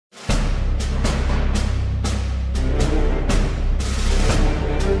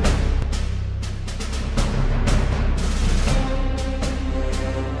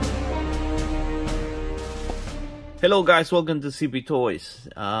Hello guys, welcome to CP Toys.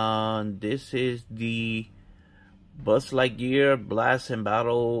 This is the Buzz Lightyear Blast and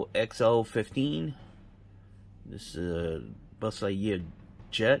Battle XL15. This is a Buzz Lightyear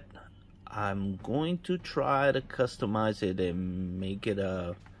jet. I'm going to try to customize it and make it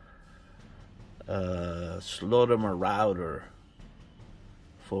a Slaughter Marauder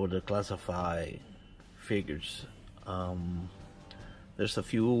for the classified figures. There's a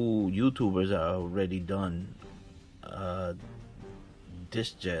few YouTubers that are already done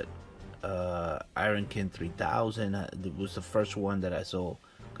this jet. Iron King 3000 it was the first one that I saw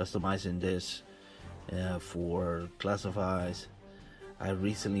customizing this for classifieds. I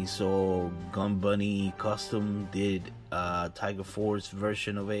recently saw Gun Bunny Custom did Tiger Force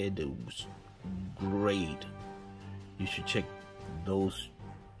version of it. It was great. You should check those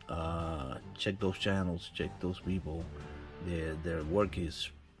channels, check those people. Their work is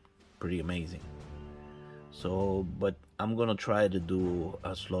pretty amazing. So, but I'm gonna try to do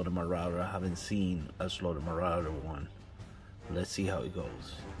a Slaughter Marauder. I haven't seen a Slaughter Marauder one. Let's see how it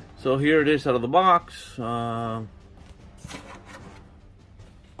goes. So here it is out of the box. Let's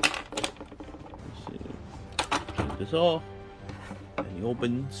see. Take this off, and he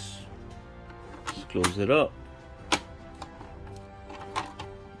opens. Just close it up.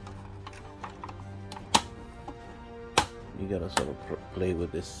 You gotta sort of play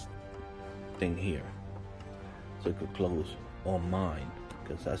with this thing here, so it could close on mine,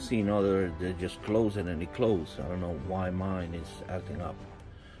 because I've seen other, they just close it and it closes. I don't know why mine is acting up.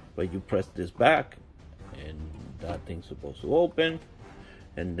 But you press this back and that thing's supposed to open,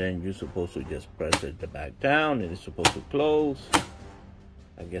 and then you're supposed to just press it back down and it's supposed to close.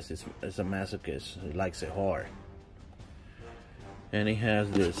 I guess it's a masochist, he likes it hard. And it has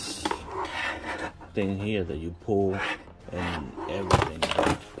this thing here that you pull and everything.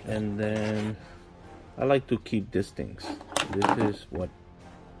 And then I like to keep these things. This is what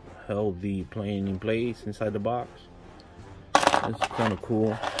held the plane in place inside the box. It's kind of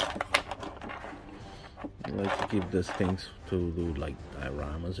cool. I like to keep these things to do like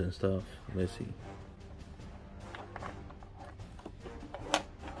dioramas and stuff. Let's see.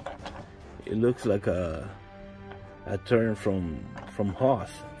 It looks like a turn from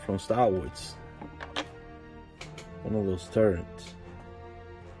Hoth from Star Wars. One of those turrets.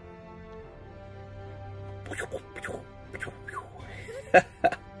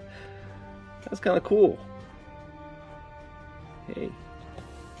 That's kind of cool. Hey.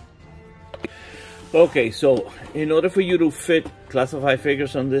 Okay, so in order for you to fit classified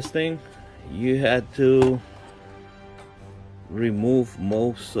figures on this thing, you had to remove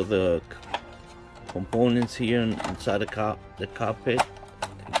most of the components here inside the cockpit.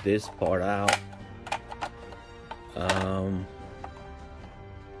 Take this part out.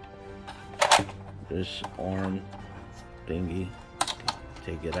 This arm thingy,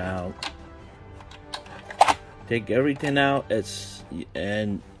 take it out. Take everything out,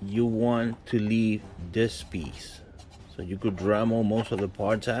 and you want to leave this piece, so you could Dremel most of the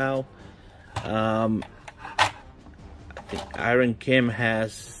parts out. I think Iron Kim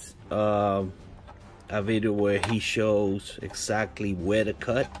has a video where he shows exactly where to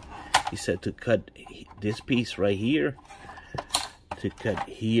cut. He said to cut this piece right here, to cut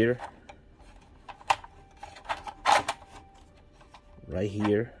here, right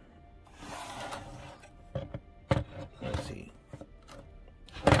here. Let's see.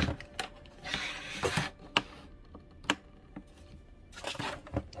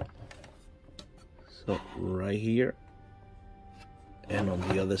 So right here, and on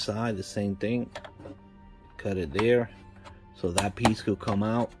the other side the same thing. Cut it there, so that piece could come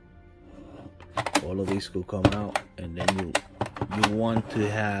out. All of these could come out, and then you want to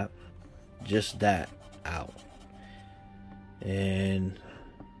have just that out. And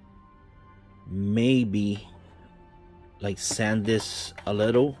maybe like sand this a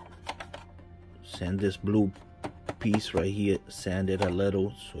little, sand this blue piece right here, sand it a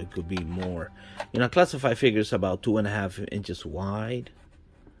little so it could be more, you know, classified figures about 2.5 inches wide.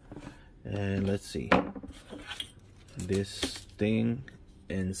 And let's see, this thing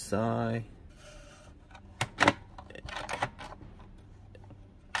inside,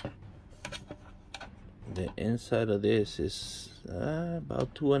 the inside of this is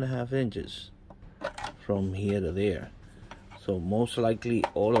about 2.5 inches from here to there. So most likely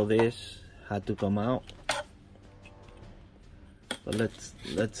all of this had to come out. But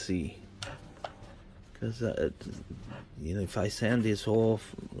let's see, because you know, if I sand this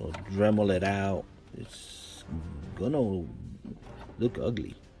off or Dremel it out, it's gonna look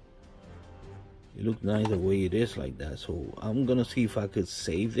ugly. It looks nice the way it is like that. So I'm gonna see if I could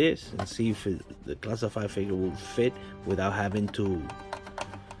save this and see if the classified figure will fit without having to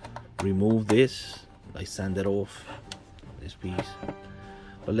remove this, like sand it off this piece.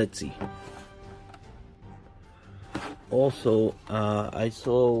 But let's see. Also, I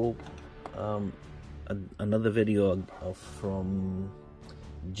saw another video from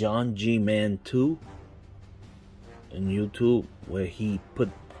John G Man 2 on YouTube where he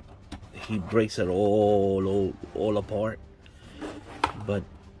breaks it all apart. But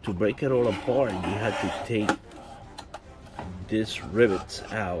to break it all apart, you have to take these rivets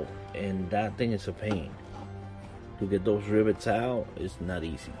out, and that thing is a pain. To get those rivets out is not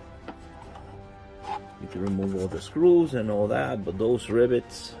easy. You can remove all the screws and all that, but those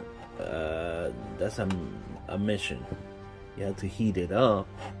rivets, that's a mission. You have to heat it up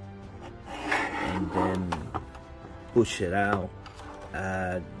and then push it out.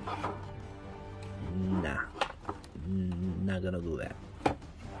 Not gonna do that.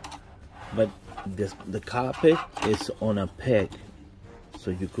 But the carpet is on a peg, so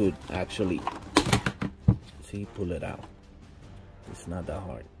you could actually see, pull it out. It's not that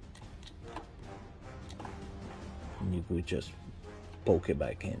hard. And you could just poke it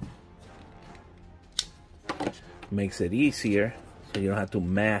back in. Makes it easier, so you don't have to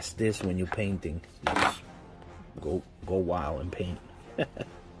mask this when you're painting. You just go wild and paint.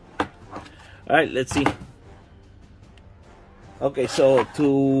 All right, let's see. Okay, so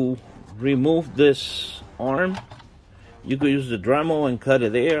to remove this arm, you could use the Dremel and cut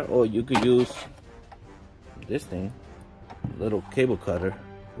it there, or you could use this thing, little cable cutter,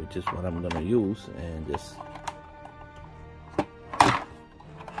 which is what I'm gonna use, and just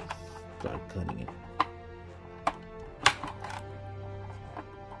start cutting it.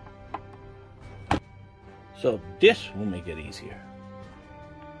 So this will make it easier.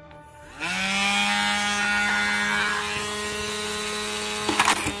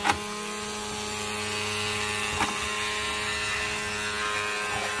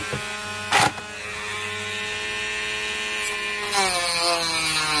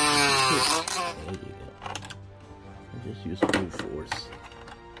 There you go. Just use full force.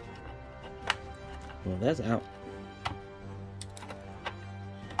 Well, that's out.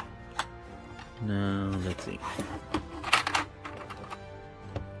 Now, let's see.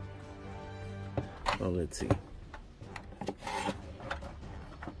 Well, let's see.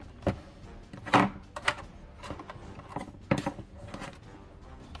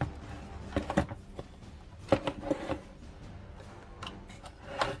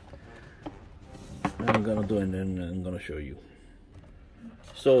 I'm gonna do it and then I'm gonna show you.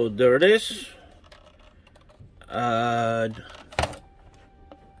 So there it is.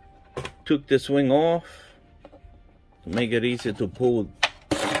 Took this wing off to make it easier to pull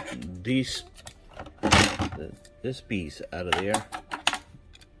this piece out of there,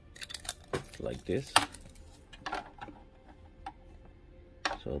 like this.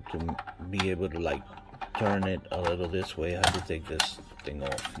 So to be able to like turn it a little this way, I have to take this thing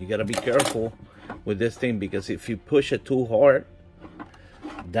off. You gotta be careful with this thing, because if you push it too hard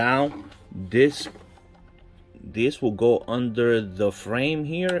down, this will go under the frame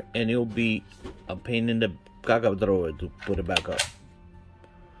here, and it'll be a pain in the caca drawer to put it back up.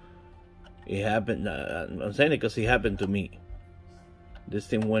 It happened, I'm saying it because it happened to me. This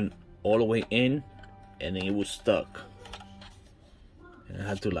thing went all the way in, and it was stuck. And I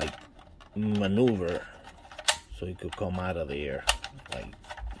had to like maneuver so it could come out of there, like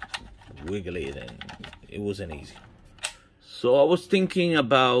wiggle it, and it wasn't easy. So I was thinking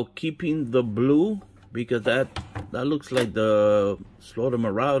about keeping the blue, because that looks like the Slaughter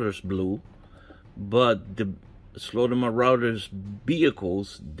Marauders blue, but the Slaughter Marauders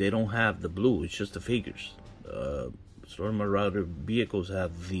vehicles, they don't have the blue, it's just the figures. Slaughter Marauder vehicles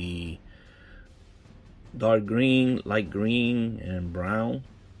have the dark green, light green, and brown,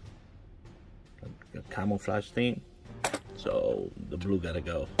 like a camouflage thing. So the blue gotta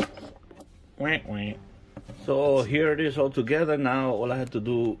go. So here it is all together. Now all I have to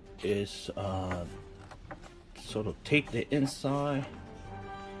do is sort of take the inside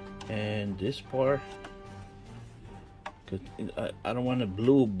and this part, because I don't want it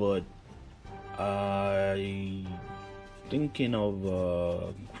blue, but I thinking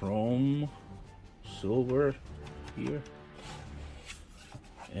of chrome silver here,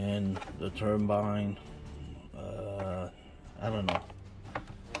 and the turbine, I don't know.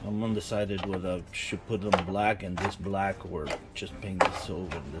 I'm undecided whether I should put them black and this black, or just paint the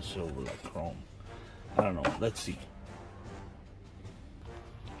silver and the silver like chrome. I don't know. Let's see.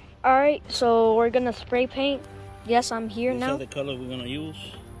 Alright, so we're gonna spray paint. Yes, I'm here now. These are the color we're gonna use.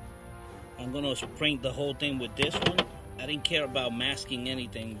 I'm gonna paint the whole thing with this one. I didn't care about masking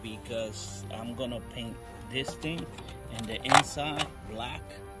anything because I'm gonna paint this thing and the inside black,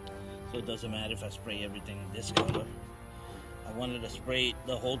 so it doesn't matter if I spray everything this color. I wanted to spray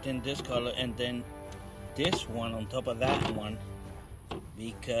the whole thing this color and then this one on top of that one,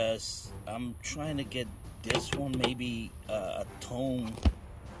 because I'm trying to get this one maybe a tone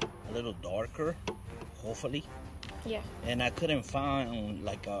a little darker, hopefully. Yeah. And I couldn't find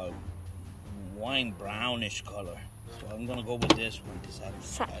like a wine brownish color, so I'm gonna go with this one because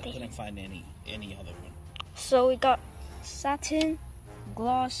I couldn't find any other one. So we got satin,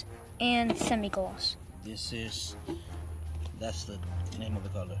 gloss, and semi-gloss. That's the name of the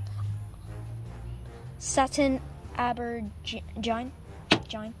color. Satin Aubergine,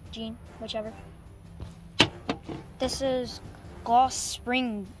 whichever. This is gloss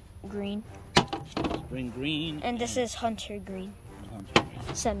spring green. Spring green. And this is hunter green.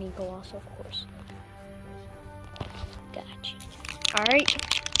 Semi-gloss, of course. Gotcha. Alright.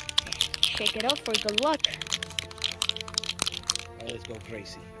 Shake it up for good luck. Alright, let's go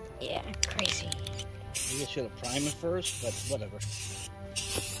crazy. Yeah, crazy. Maybe I should have primed it first, but whatever.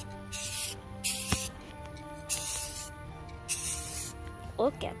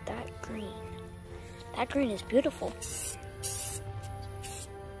 Look at that green. That green is beautiful.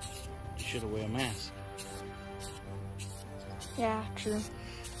 You should have wear a mask. Yeah, true.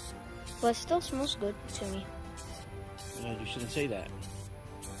 But it still smells good to me. Yeah, you shouldn't say that.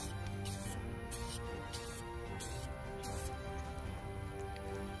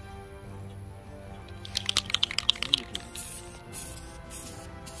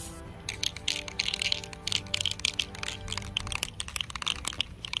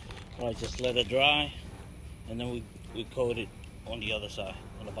 Alright, just let it dry, and then we coat it on the other side,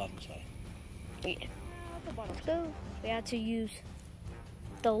 on the bottom side. Yeah. So we had to use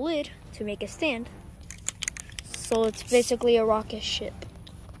the lid to make a stand. So it's basically a rocket ship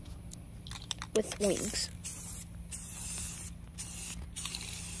with wings.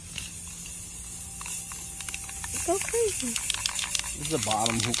 Go crazy. This is the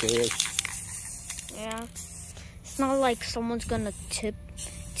bottom, who cares? Yeah. It's not like someone's gonna tip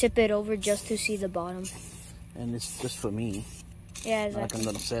it over just to see the bottom. And it's just for me. Yeah, exactly. Not like I'm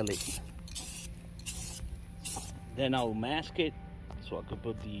gonna sell it. Then I'll mask it so I could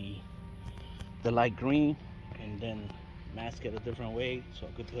put the light green and then mask it a different way so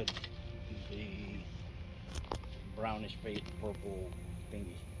I could put the brownish purple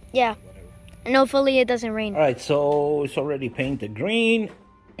thingy. Yeah. Whatever. And hopefully it doesn't rain. Alright, so it's already painted green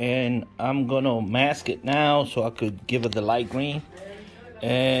and I'm gonna mask it now so I could give it the light green.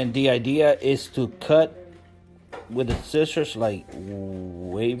 And the idea is to cut with the scissors, like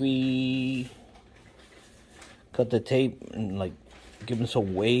wavy, cut the tape and like give them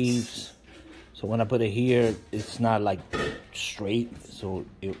some waves. So when I put it here, it's not like straight, so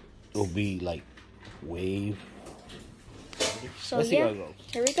it'll be like wave. So let's see how it goes.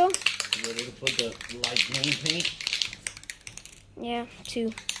 Here we go. You ready to put the light green paint? Yeah,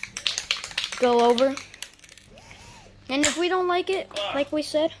 to go over. And if we don't like it, like we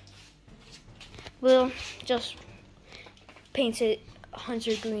said, we'll just paint it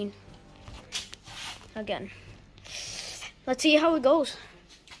hunter green again. Let's see how it goes.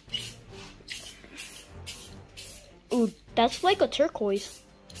 Ooh, that's like a turquoise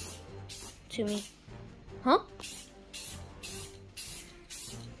to me. Huh?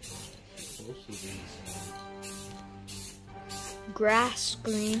 Grass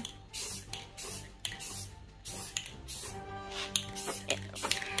green.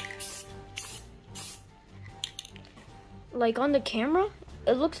 Like on the camera,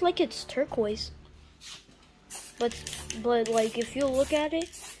 it looks like it's turquoise. But like if you look at it,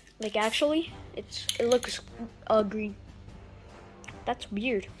 like actually, it looks green. That's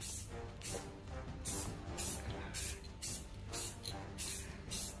weird.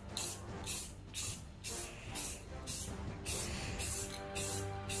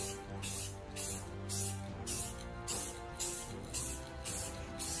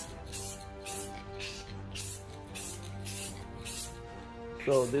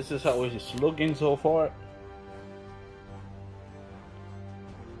 So this is how it's looking so far.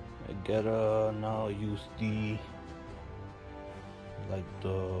 I gotta now use the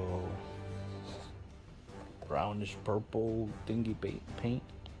brownish purple thingy paint.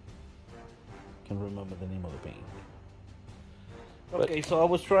 Can't remember the name of the paint. Okay, so I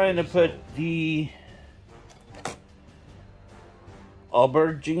was trying to put the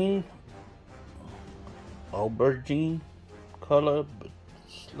aubergine color, but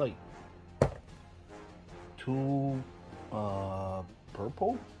it's like too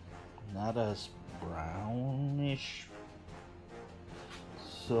purple. not as brownish.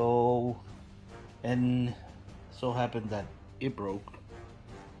 So, and so happened that it broke.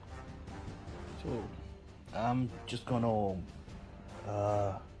 So I'm just gonna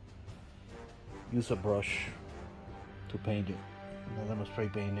use a brush to paint it. I'm gonna spray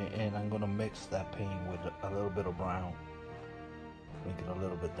paint it, and I'm gonna mix that paint with a little bit of brown, make it a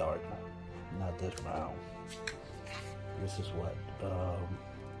little bit darker. Not this brown. This is what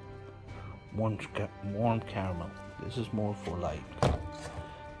warm caramel. This is more for like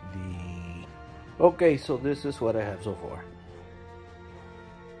the. Okay, so this is what I have so far.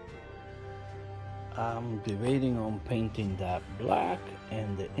 I'm debating on painting that black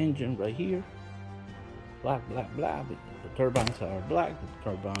and the engine right here. Black. The turbines are black.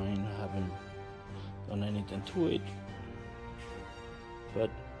 The turbine haven't done anything to it. But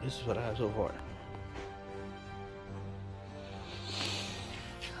this is what I have so far.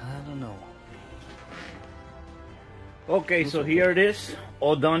 I don't know. Okay, so here it is,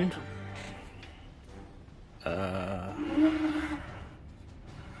 all done. I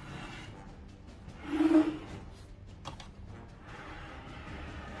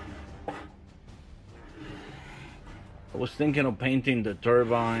was thinking of painting the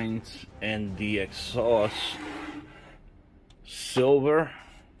turbines and the exhaust silver,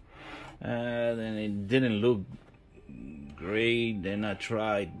 then it didn't look great. Then I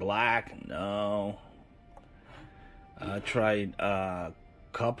tried black. No, I tried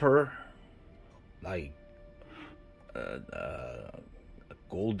copper, like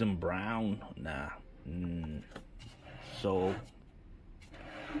golden brown. Nah. So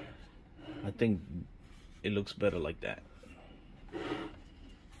I think it looks better like that.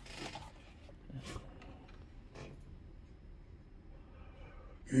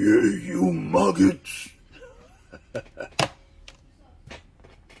 Yeah, you maggots.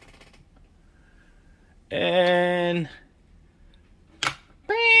 And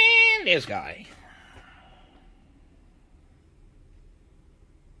this guy.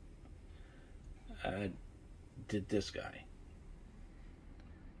 I did this guy.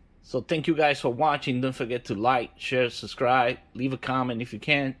 So thank you guys for watching. Don't forget to like, share, subscribe, leave a comment if you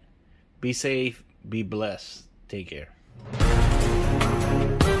can. Be safe, be blessed. Take care.